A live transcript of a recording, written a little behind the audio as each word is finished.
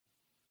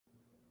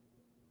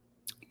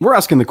We're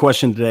asking the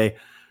question today,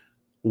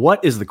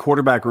 what is the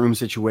quarterback room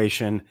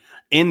situation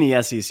in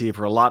the SEC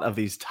for a lot of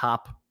these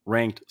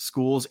top-ranked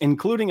schools,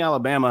 including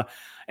Alabama?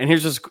 And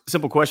here's just a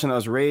simple question that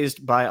was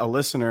raised by a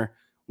listener.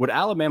 Would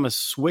Alabama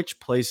switch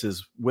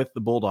places with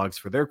the Bulldogs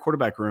for their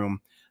quarterback room?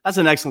 That's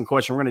an excellent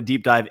question. We're going to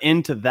deep dive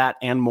into that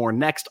and more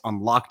next on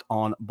Locked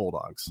On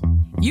Bulldogs.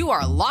 You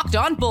are Locked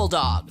On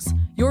Bulldogs,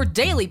 your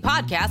daily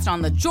podcast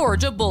on the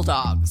Georgia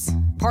Bulldogs,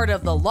 part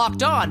of the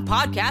Locked On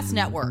Podcast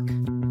Network,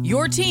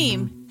 your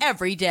team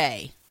every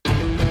day.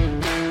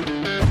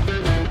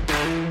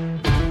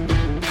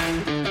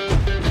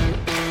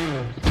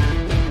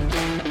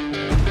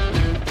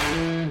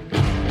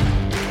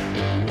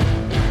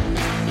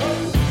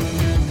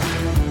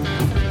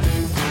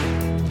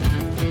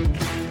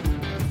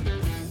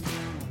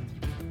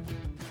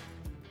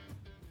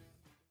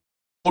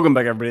 Welcome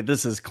back, everybody.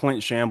 This is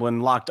Clint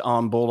Shamblin, Locked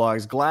On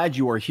Bulldogs. Glad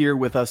you are here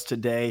with us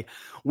today.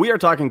 We are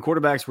talking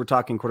quarterbacks. We're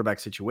talking quarterback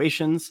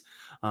situations.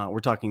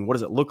 We're talking what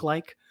does it look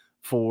like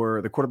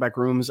for the quarterback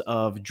rooms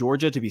of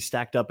Georgia to be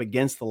stacked up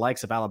against the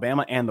likes of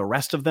Alabama and the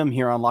rest of them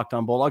here on Locked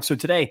On Bulldogs. So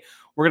today,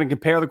 we're going to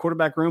compare the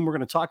quarterback room. We're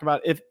going to talk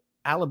about if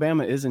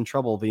Alabama is in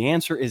trouble. The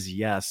answer is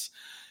yes.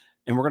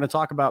 And we're going to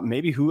talk about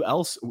maybe who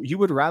else you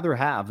would rather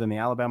have than the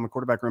Alabama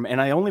quarterback room.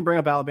 And I only bring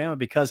up Alabama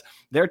because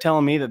they're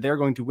telling me that they're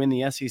going to win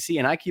the SEC.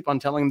 And I keep on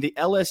telling them the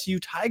LSU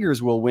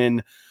Tigers will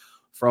win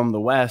from the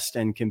West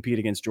and compete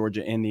against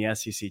Georgia in the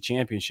SEC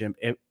championship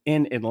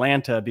in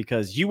Atlanta,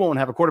 because you won't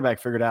have a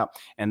quarterback figured out.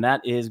 And that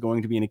is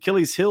going to be an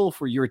Achilles heel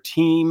for your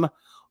team.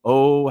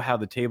 Oh, how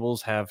the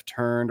tables have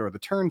turned, or the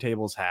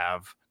turntables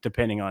have,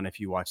 depending on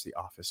if you watch The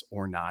Office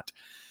or not.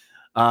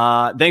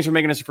 Thanks for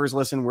making us your first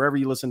listen wherever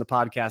you listen to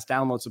podcasts.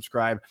 Download,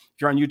 subscribe.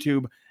 If you're on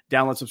YouTube,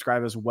 download,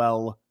 subscribe as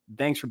well.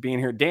 Thanks for being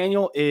here.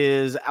 Daniel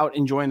is out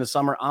enjoying the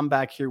summer. I'm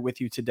back here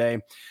with you today.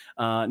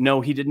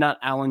 No, he did not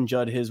Alan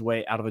Judd his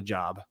way out of a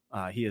job.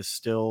 He is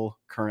still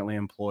currently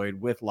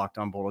employed with Locked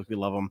On Bulldogs. We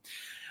love him.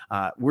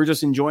 We're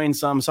just enjoying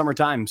some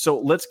summertime. So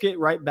let's get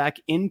right back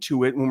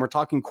into it when we're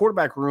talking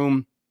quarterback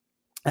room.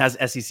 As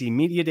SEC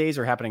Media Days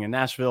are happening in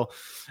Nashville,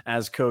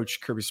 as Coach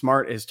Kirby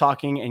Smart is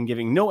talking and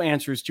giving no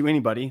answers to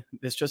anybody.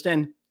 This just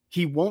in,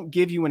 he won't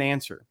give you an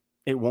answer.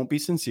 It won't be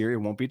sincere. It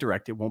won't be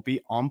direct. It won't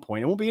be on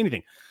point. It won't be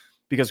anything,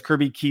 because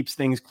Kirby keeps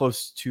things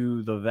close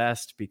to the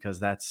vest, because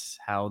that's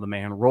how the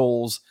man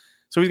rolls.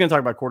 So he's going to talk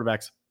about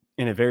quarterbacks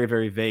in a very,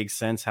 very vague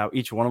sense, how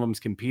each one of them is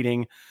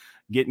competing,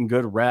 getting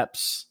good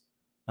reps.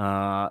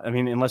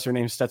 Unless your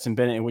name's Stetson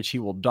Bennett, in which he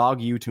will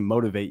dog you to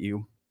motivate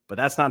you. But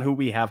that's not who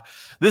we have.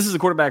 This is the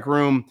quarterback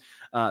room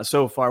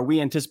so far.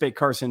 We anticipate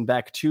Carson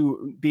Beck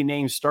to be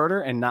named starter,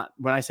 and not,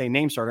 when I say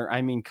name starter,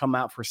 I mean come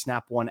out for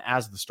snap one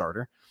as the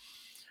starter.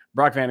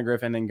 Brock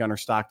Vandagriff and then Gunnar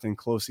Stockton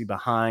closely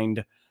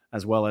behind,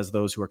 as well as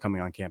those who are coming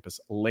on campus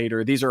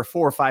later. These are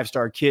 4 or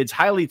 5-star kids,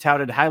 highly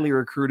touted, highly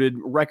recruited,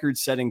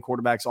 record-setting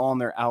quarterbacks, all in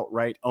their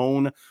outright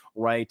own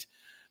right.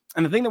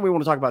 And the thing that we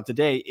want to talk about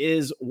today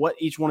is what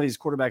each one of these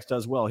quarterbacks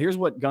does well. Here's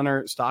what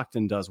Gunnar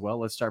Stockton does well.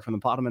 Let's start from the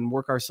bottom and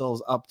work ourselves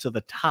up to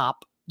the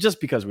top, just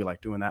because we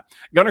like doing that.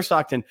 Gunnar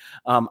Stockton,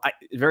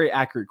 very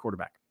accurate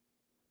quarterback.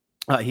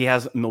 He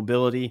has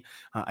mobility.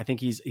 I think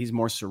he's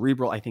more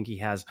cerebral. I think he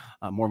has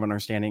more of an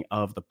understanding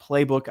of the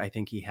playbook. I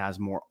think he has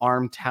more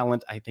arm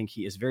talent. I think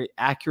he is very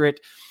accurate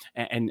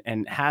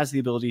and has the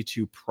ability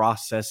to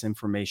process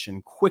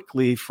information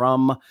quickly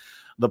from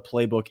the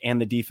playbook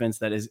and the defense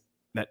that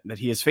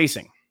he is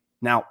facing.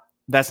 Now,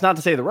 that's not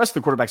to say the rest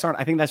of the quarterbacks aren't.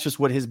 I think that's just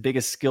what his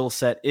biggest skill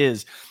set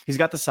is. He's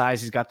got the size.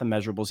 He's got the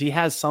measurables. He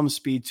has some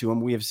speed to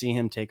him. We have seen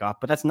him take off,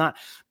 but that's not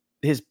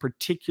his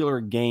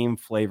particular game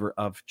flavor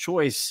of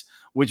choice,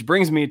 which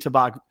brings me to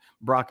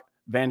Brock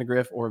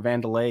Vandagriff, or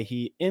Vandelay.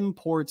 He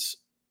imports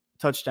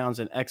touchdowns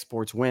and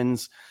exports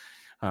wins.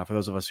 For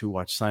those of us who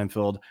watch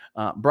Seinfeld,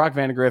 Brock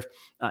Vandagriff.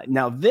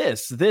 Now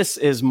this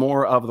is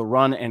more of the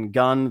run and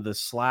gun, the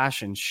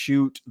slash and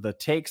shoot, the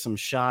take some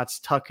shots,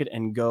 tuck it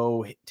and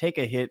go, take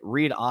a hit,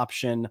 read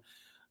option.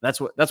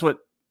 That's what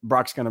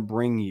Brock's going to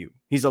bring you.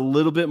 He's a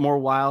little bit more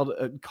wild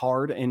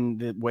card in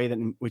the way that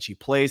in which he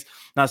plays.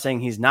 Not saying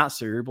he's not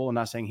cerebral. I'm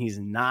not saying he's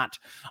not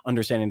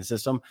understanding the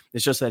system.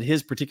 It's just that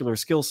his particular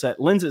skill set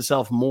lends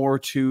itself more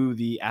to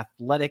the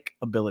athletic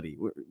ability.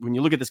 When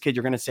you look at this kid,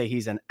 you're going to say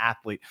he's an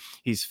athlete.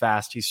 He's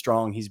fast. He's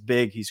strong. He's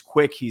big. He's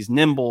quick. He's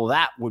nimble.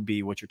 That would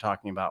be what you're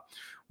talking about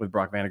with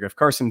Brock Vandagriff.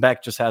 Carson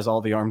Beck just has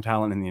all the arm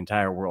talent in the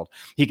entire world.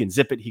 He can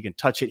zip it. He can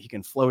touch it. He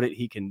can float it.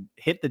 He can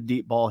hit the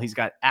deep ball. He's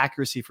got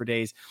accuracy for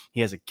days.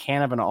 He has a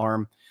can of an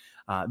arm.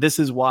 This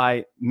is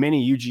why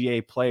many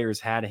UGA players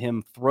had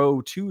him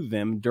throw to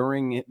them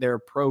during their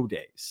pro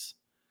days,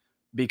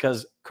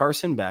 because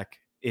Carson Beck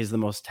is the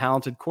most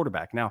talented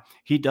quarterback. Now,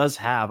 he does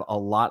have a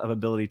lot of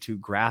ability to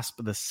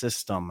grasp the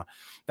system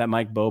that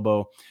Mike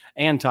Bobo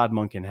and Todd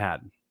Monken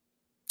had.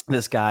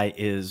 This guy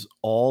is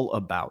all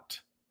about,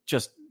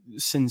 just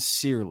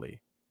sincerely,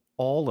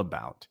 all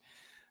about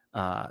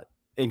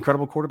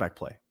incredible quarterback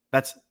play.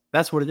 That's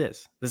what it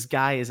is. This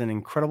guy is an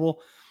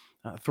incredible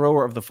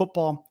thrower of the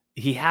football,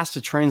 he has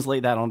to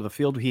translate that onto the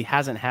field. He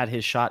hasn't had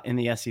his shot in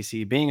the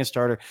SEC being a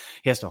starter.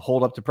 He has to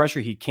hold up to pressure.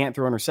 He can't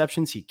throw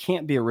interceptions. He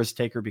can't be a risk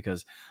taker,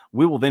 because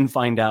we will then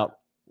find out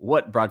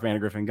what Brock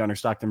Vandagriff and Gunnar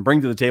Stockton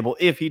bring to the table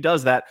if he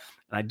does that.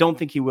 And I don't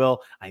think he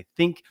will. I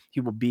think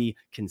he will be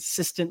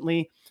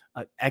consistently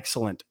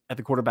excellent at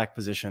the quarterback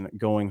position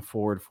going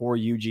forward for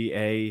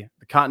UGA.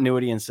 The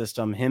continuity and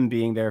system, him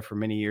being there for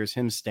many years,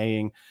 him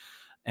staying.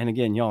 And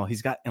again, y'all,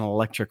 he's got an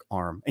electric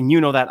arm. And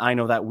you know that, I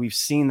know that. We've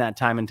seen that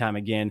time and time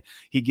again.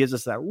 He gives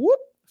us that whoop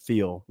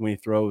feel when he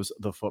throws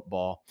the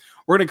football.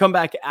 We're going to come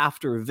back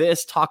after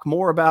this, talk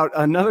more about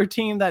another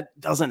team that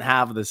doesn't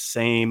have the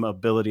same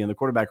ability in the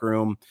quarterback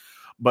room.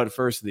 But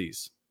first,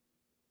 these.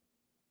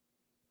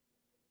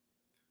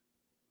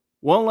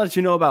 Want to let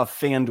you know about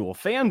FanDuel.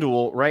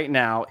 FanDuel right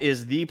now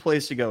is the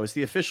place to go. It's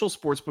the official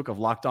sportsbook of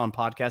Locked On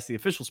Podcast, the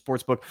official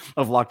sportsbook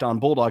of Locked On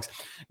Bulldogs.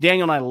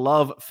 Daniel and I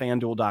love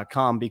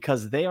FanDuel.com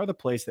because they are the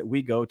place that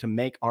we go to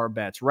make our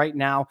bets. Right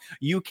now,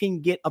 you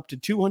can get up to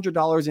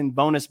 $200 in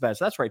bonus bets.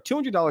 That's right,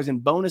 $200 in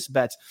bonus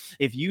bets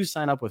if you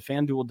sign up with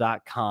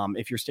FanDuel.com.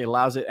 If your state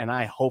allows it, and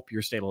I hope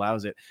your state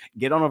allows it,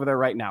 get on over there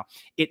right now.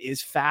 It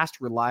is fast,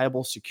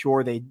 reliable,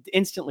 secure. They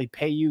instantly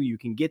pay you. You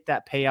can get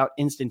that payout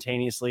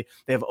instantaneously.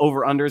 They have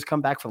over-unders. Come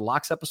back for the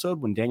locks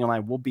episode when Daniel and I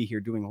will be here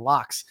doing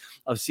locks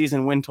of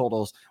season win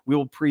totals. We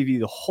will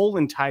preview the whole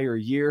entire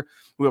year.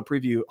 We will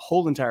preview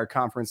whole entire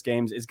conference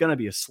games. It's going to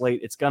be a slate.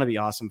 It's going to be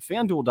awesome.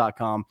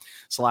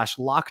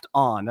 FanDuel.com/locked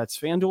on. That's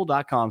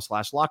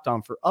FanDuel.com/locked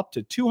on for up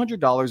to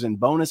 $200 in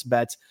bonus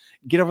bets.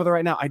 Get over there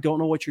right now. I don't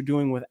know what you're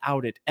doing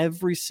without it.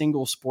 Every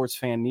single sports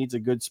fan needs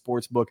a good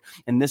sports book,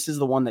 and this is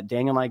the one that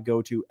Daniel and I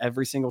go to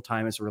every single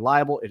time. It's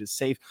reliable. It is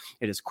safe.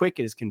 It is quick.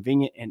 It is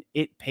convenient, and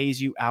it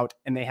pays you out.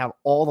 And they have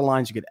all the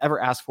lines you could ever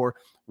ask for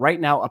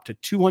right now, up to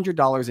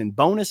 $200 in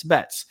bonus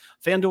bets.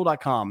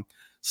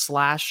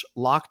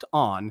 FanDuel.com/locked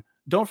on.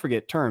 Don't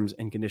forget, terms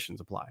and conditions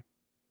apply.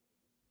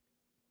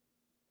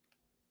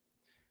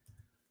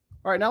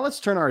 All right, now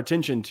let's turn our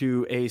attention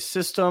to a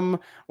system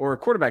or a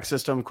quarterback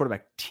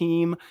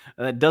team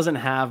that doesn't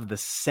have the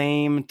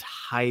same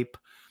type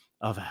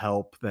of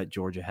help that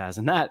Georgia has.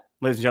 And that,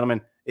 ladies and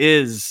gentlemen,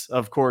 is,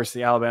 of course,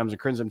 the Alabama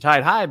Crimson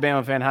Tide. Hi,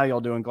 Bama fan. How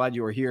y'all doing? Glad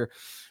you are here.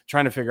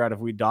 Trying to figure out if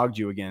we dogged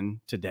you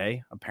again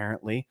today,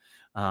 apparently.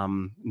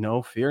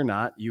 No, fear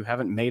not. You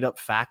haven't made up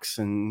facts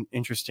and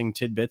interesting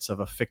tidbits of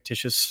a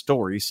fictitious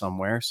story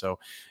somewhere. So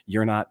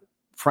you're not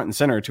front and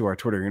center to our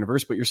Twitter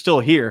universe, but you're still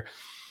here.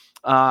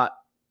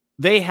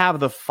 They have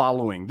the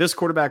following. This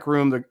quarterback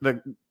room,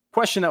 the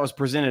question that was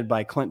presented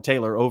by Clint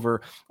Taylor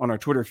over on our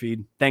Twitter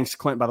feed. Thanks,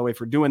 Clint, by the way,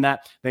 for doing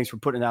that. Thanks for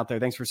putting it out there.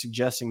 Thanks for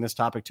suggesting this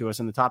topic to us.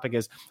 And the topic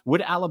is,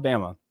 would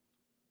Alabama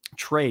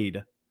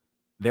trade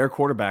their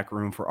quarterback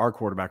room for our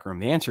quarterback room?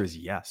 The answer is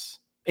yes.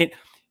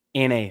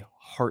 In a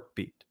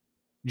heartbeat.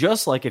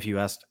 Just like if you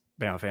asked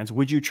Bama fans,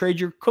 would you trade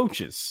your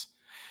coaches?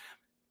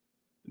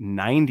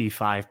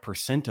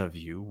 95% of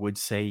you would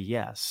say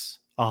yes.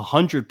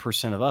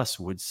 100% of us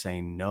would say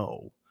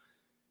no.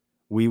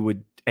 We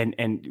would,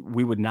 and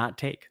we would not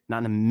take, not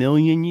in a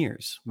million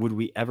years would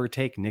we ever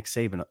take Nick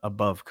Saban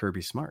above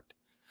Kirby Smart.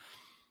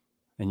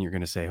 And you're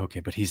going to say, okay,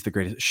 but he's the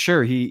greatest.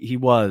 Sure, he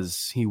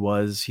was.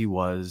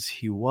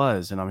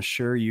 And I'm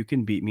sure you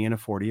can beat me in a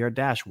 40-yard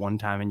dash one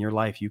time in your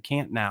life. You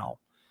can't now.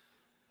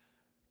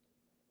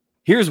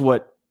 Here's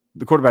what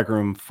the quarterback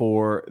room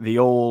for the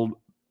old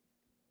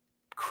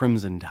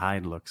Crimson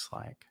Tide looks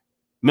like.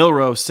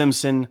 Milroe,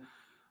 Simpson,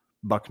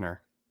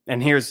 Buckner.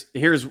 And here's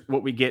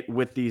what we get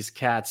with these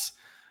cats.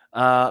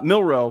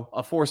 Milroe,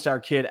 a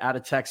 4-star kid out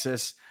of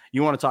Texas.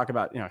 You want to talk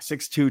about,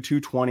 6'2",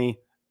 220.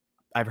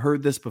 I've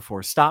heard this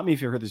before. Stop me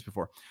if you've heard this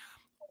before.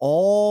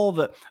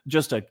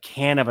 Just a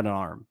can of an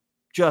arm.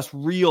 Just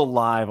real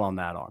live on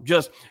that arm.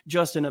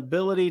 Just an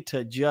ability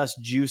to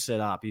just juice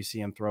it up. You see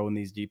him throwing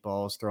these deep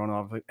balls, throwing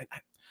off.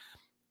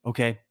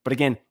 Okay. But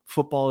again,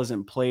 football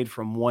isn't played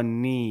from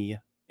one knee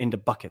into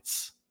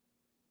buckets.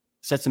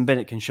 Stetson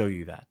Bennett can show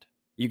you that.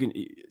 You can,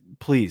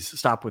 please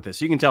stop with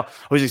this. You can tell,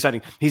 he's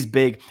exciting. He's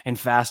big and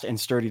fast and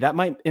sturdy. That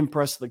might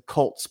impress the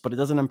Colts, but it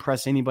doesn't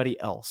impress anybody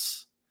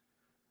else.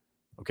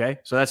 Okay.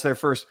 So that's their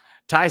first.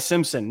 Ty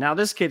Simpson. Now,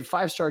 this kid,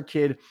 5-star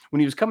kid, when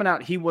he was coming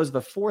out, he was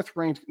the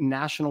 4th-ranked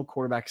national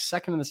quarterback,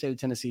 2nd in the state of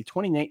Tennessee,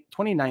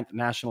 29th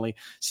nationally,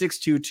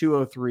 6'2",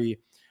 203.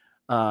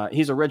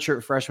 He's a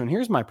redshirt freshman.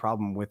 Here's my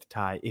problem with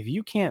Ty. If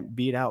you can't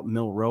beat out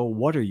Milroe,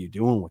 what are you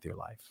doing with your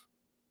life?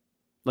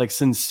 Like,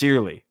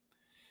 sincerely.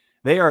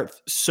 They are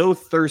so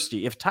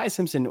thirsty. If Ty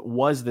Simpson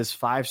was this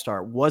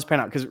 5-star, was pan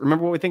out, because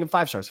remember what we think of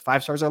 5 stars.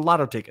 5 stars are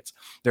lotto tickets.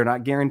 They're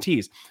not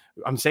guarantees.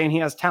 I'm saying he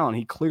has talent.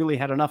 He clearly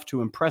had enough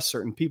to impress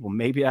certain people.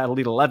 Maybe at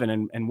Elite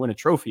 11 and win a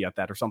trophy at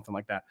that or something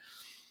like that.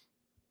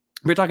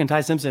 We're talking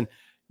Ty Simpson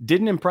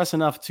didn't impress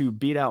enough to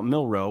beat out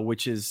Milroe,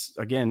 which is,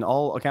 again,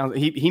 all accounts.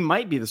 He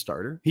might be the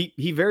starter.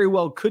 He very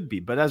well could be.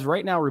 But as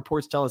right now,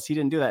 reports tell us he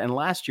didn't do that. And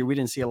last year, we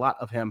didn't see a lot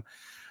of him.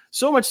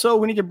 So much so,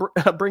 we need to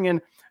bring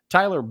in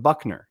Tyler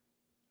Buckner.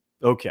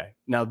 Okay,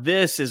 now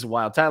this is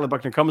wild. Tyler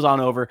Buckner comes on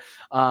over.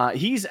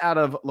 He's out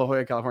of La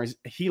Jolla, California.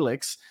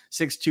 Helix,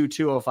 6'2",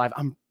 205.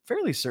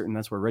 fairly certain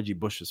that's where Reggie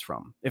Bush is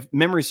from. If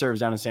memory serves,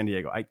 down in San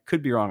Diego. I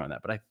could be wrong on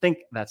that, but I think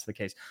that's the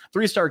case.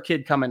 3-star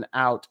kid coming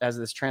out as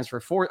this transfer.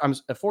 A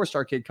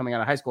 4-star kid coming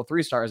out of high school,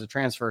 3-star as a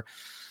transfer.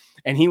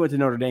 And he went to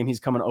Notre Dame. He's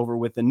coming over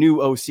with the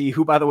new OC,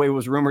 who, by the way,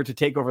 was rumored to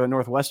take over the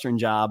Northwestern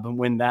job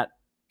when that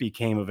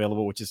became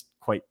available, which is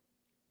quite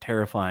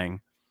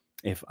terrifying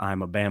if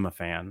I'm a Bama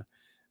fan,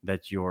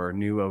 that your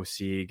new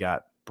OC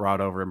got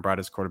brought over and brought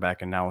his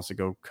quarterback and now wants to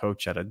go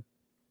coach at a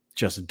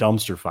just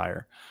dumpster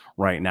fire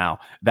right now.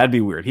 That'd be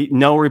weird.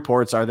 No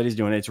reports are that he's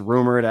doing it. It's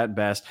rumored at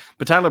best.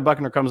 But Tyler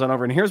Buchner comes on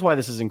over, and here's why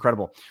this is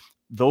incredible.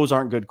 Those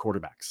aren't good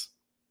quarterbacks.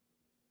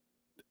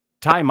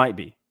 Ty might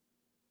be.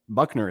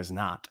 Buchner is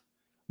not.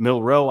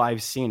 Milroe,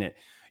 I've seen it.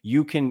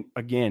 You can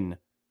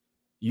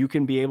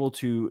be able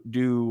to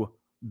do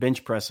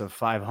bench press of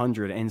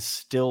 500 and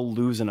still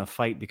lose in a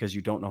fight because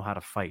you don't know how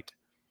to fight.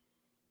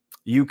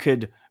 You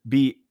could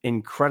be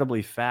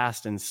incredibly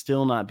fast and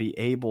still not be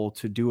able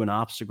to do an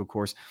obstacle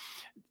course.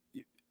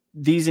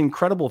 These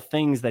incredible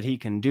things that he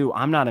can do,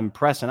 I'm not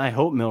impressed. And I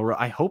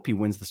hope he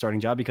wins the starting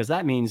job, because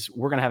that means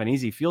we're going to have an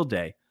easy field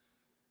day.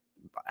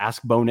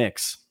 Ask Bo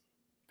Nix,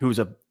 who's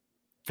a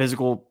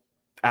physical,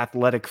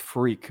 athletic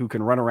freak who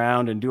can run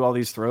around and do all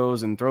these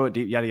throws and throw it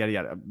deep, yada, yada,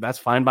 yada. That's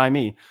fine by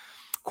me.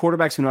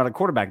 Quarterbacks who know how to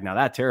quarterback now,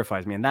 that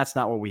terrifies me. And that's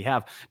not what we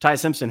have. Ty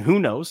Simpson, who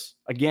knows?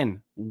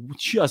 Again,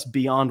 just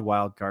beyond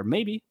wild card.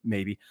 Maybe.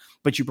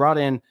 But you brought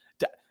in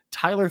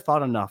Tyler,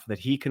 thought enough that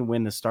he can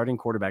win the starting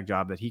quarterback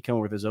job, that he can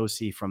work with his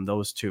OC from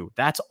those two.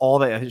 That's all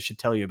that I should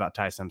tell you about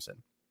Ty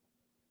Simpson.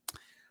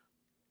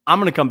 I'm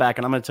going to come back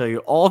and I'm going to tell you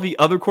all the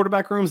other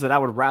quarterback rooms that I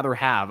would rather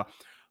have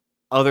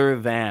other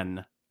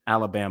than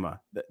Alabama.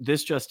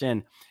 This just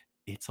in,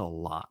 it's a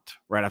lot.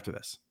 Right after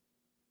this.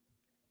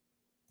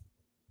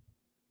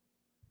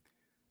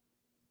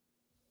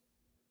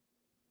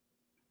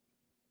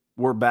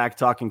 We're back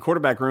talking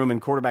quarterback room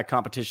and quarterback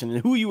competition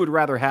and who you would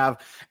rather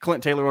have.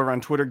 Clint Taylor over on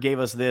Twitter gave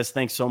us this.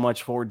 Thanks so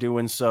much for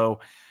doing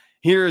so.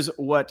 Here's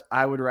what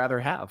I would rather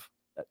have.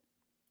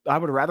 I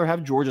would rather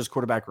have Georgia's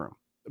quarterback room.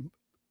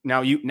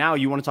 Now you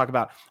want to talk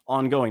about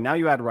ongoing. Now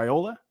you add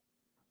Raiola.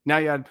 Now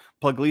you add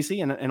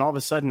Puglisi, and all of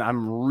a sudden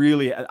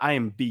I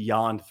am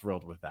beyond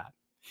thrilled with that.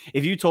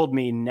 If you told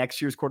me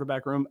next year's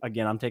quarterback room,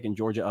 again, I'm taking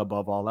Georgia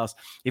above all else.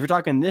 If you're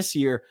talking this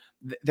year,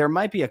 there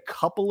might be a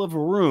couple of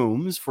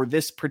rooms for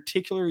this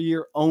particular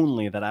year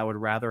only that I would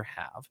rather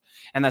have.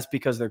 And that's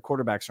because their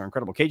quarterbacks are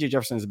incredible. KJ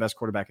Jefferson is the best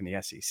quarterback in the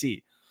SEC.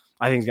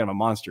 I think he's going to have a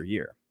monster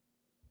year.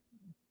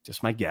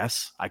 Just my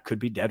guess. I could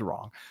be dead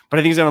wrong, but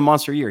I think he's going to have a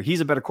monster year.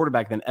 He's a better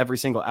quarterback than every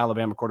single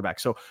Alabama quarterback.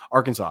 So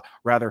Arkansas,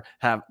 rather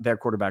have their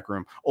quarterback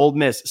room. Ole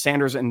Miss,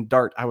 Sanders and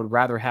Dart, I would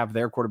rather have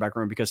their quarterback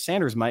room, because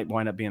Sanders might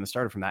wind up being the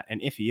starter from that.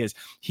 And if he is,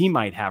 he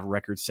might have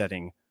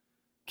record-setting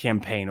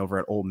campaign over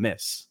at Ole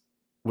Miss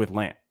with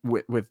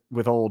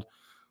old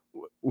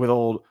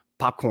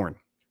popcorn.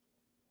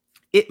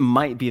 It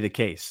might be the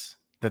case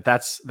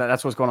that's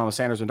what's going on with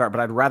Sanders and Dart, but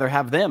I'd rather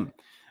have them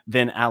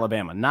than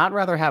Alabama. Not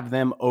rather have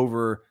them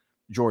over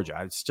Georgia.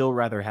 I'd still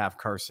rather have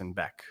Carson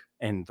Beck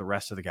and the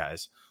rest of the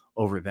guys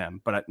over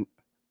them. But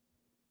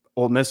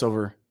Ole Miss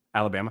over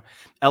Alabama.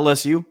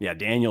 LSU,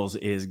 Daniels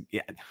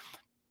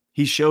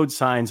he showed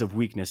signs of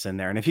weakness in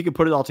there. And if he could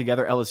put it all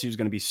together, LSU is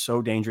going to be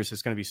so dangerous.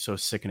 It's going to be so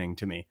sickening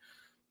to me,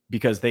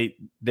 because they're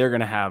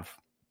going to have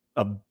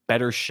a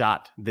better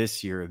shot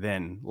this year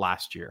than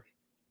last year.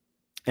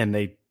 And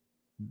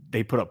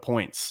they put up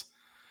points.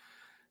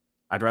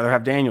 I'd rather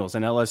have Daniels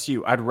and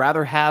LSU. I'd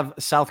rather have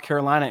South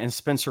Carolina and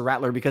Spencer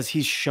Rattler, because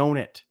he's shown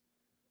it.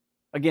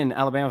 Again,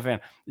 Alabama fan,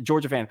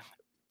 Georgia fan.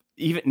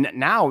 Even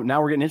now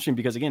we're getting interesting,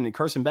 because again,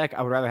 Carson Beck,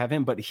 I would rather have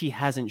him, but he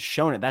hasn't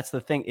shown it. That's the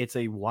thing. It's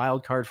a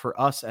wild card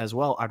for us as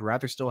well. I'd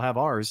rather still have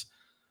ours,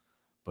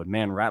 but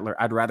man, Rattler,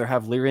 I'd rather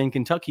have Leary in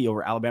Kentucky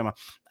over Alabama.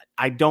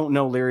 I don't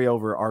know Leary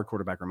over our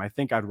quarterback room. I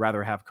think I'd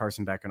rather have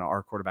Carson Beck in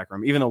our quarterback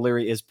room, even though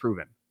Leary is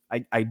proven.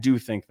 I do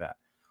think that.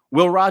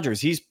 Will Rogers,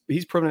 he's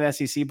proven in the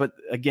SEC, but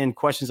again,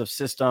 questions of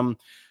system,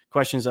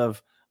 questions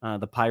of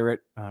the Pirate,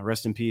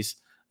 rest in peace.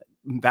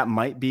 That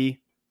might be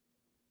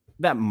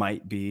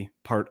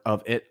part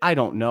of it. I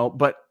don't know,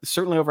 but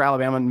certainly over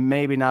Alabama,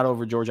 maybe not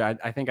over Georgia.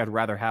 I think I'd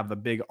rather have the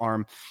big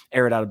arm,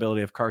 air it out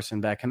ability of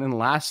Carson Beck. And then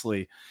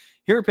lastly,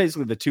 here are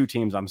basically the two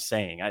teams I'm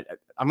saying.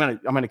 I'm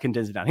gonna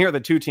condense it down. Here are the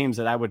two teams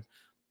that I would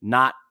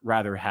not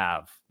rather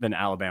have than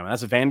Alabama.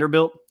 That's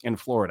Vanderbilt and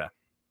Florida.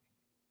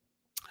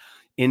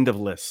 End of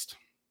list.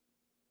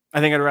 I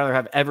think I'd rather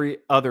have every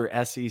other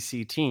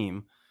SEC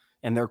team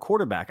and their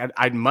quarterback.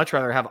 I'd much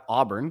rather have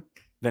Auburn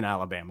than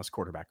Alabama's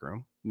quarterback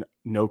room.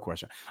 No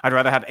question. I'd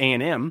rather have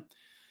A&M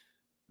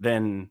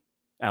than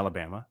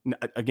Alabama.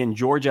 Again,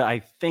 Georgia, I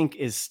think,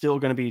 is still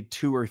going to be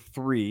 2 or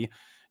 3,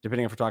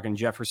 depending if we're talking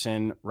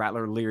Jefferson,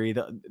 Rattler, Leary.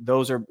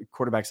 Those are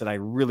quarterbacks that I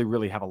really,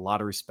 really have a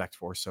lot of respect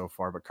for so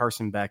far. But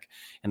Carson Beck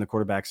and the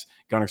quarterbacks,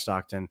 Gunnar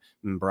Stockton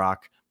and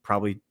Brock,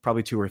 probably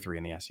 2 or 3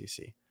 in the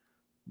SEC.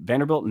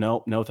 Vanderbilt,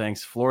 no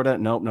thanks. Florida,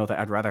 no.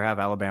 I'd rather have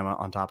Alabama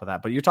on top of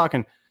that. But you're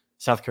talking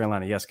South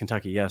Carolina, yes.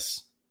 Kentucky,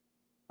 yes.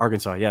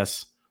 Arkansas,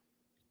 yes.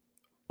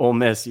 Ole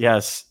Miss,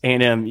 yes.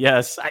 A&M,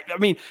 yes. I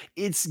mean,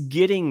 it's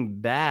getting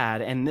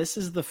bad, and this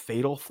is the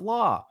fatal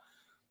flaw.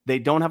 They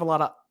don't have a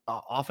lot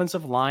of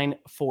offensive line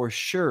for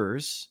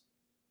sure's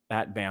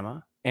at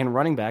Bama, and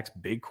running backs,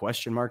 big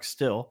question mark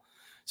still.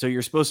 So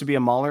you're supposed to be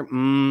a mauler.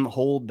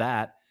 Hold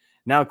that.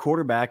 Now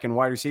quarterback and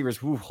wide receivers,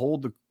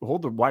 hold the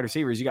wide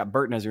receivers. You got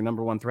Burton as your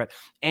number one threat,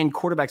 and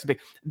quarterback's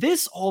big.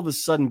 This all of a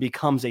sudden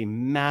becomes a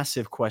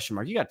massive question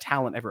mark. You got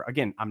talent ever.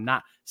 Again, I'm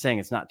not saying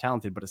it's not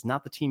talented, but it's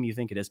not the team you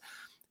think it is.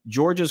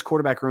 Georgia's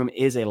quarterback room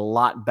is a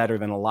lot better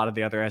than a lot of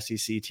the other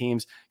SEC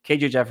teams.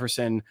 KJ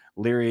Jefferson,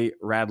 Leary,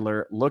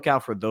 Radler, look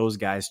out for those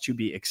guys to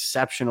be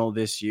exceptional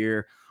this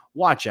year.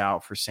 Watch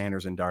out for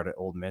Sanders and Dart at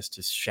Ole Miss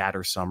to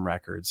shatter some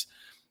records.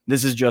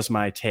 This is just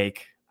my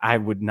take. I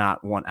would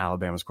not want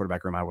Alabama's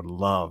quarterback room. I would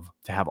love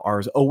to have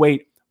ours. Oh,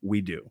 wait,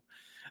 we do.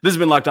 This has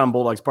been Locked On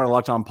Bulldogs, part of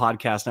Locked On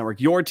Podcast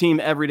Network. Your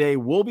team every day.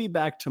 We'll be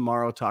back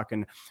tomorrow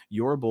talking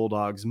your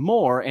Bulldogs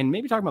more and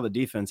maybe talking about the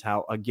defense,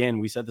 how, again,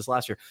 we said this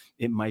last year,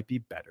 it might be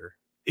better.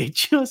 It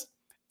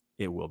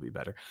will be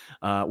better.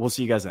 We'll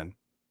see you guys then.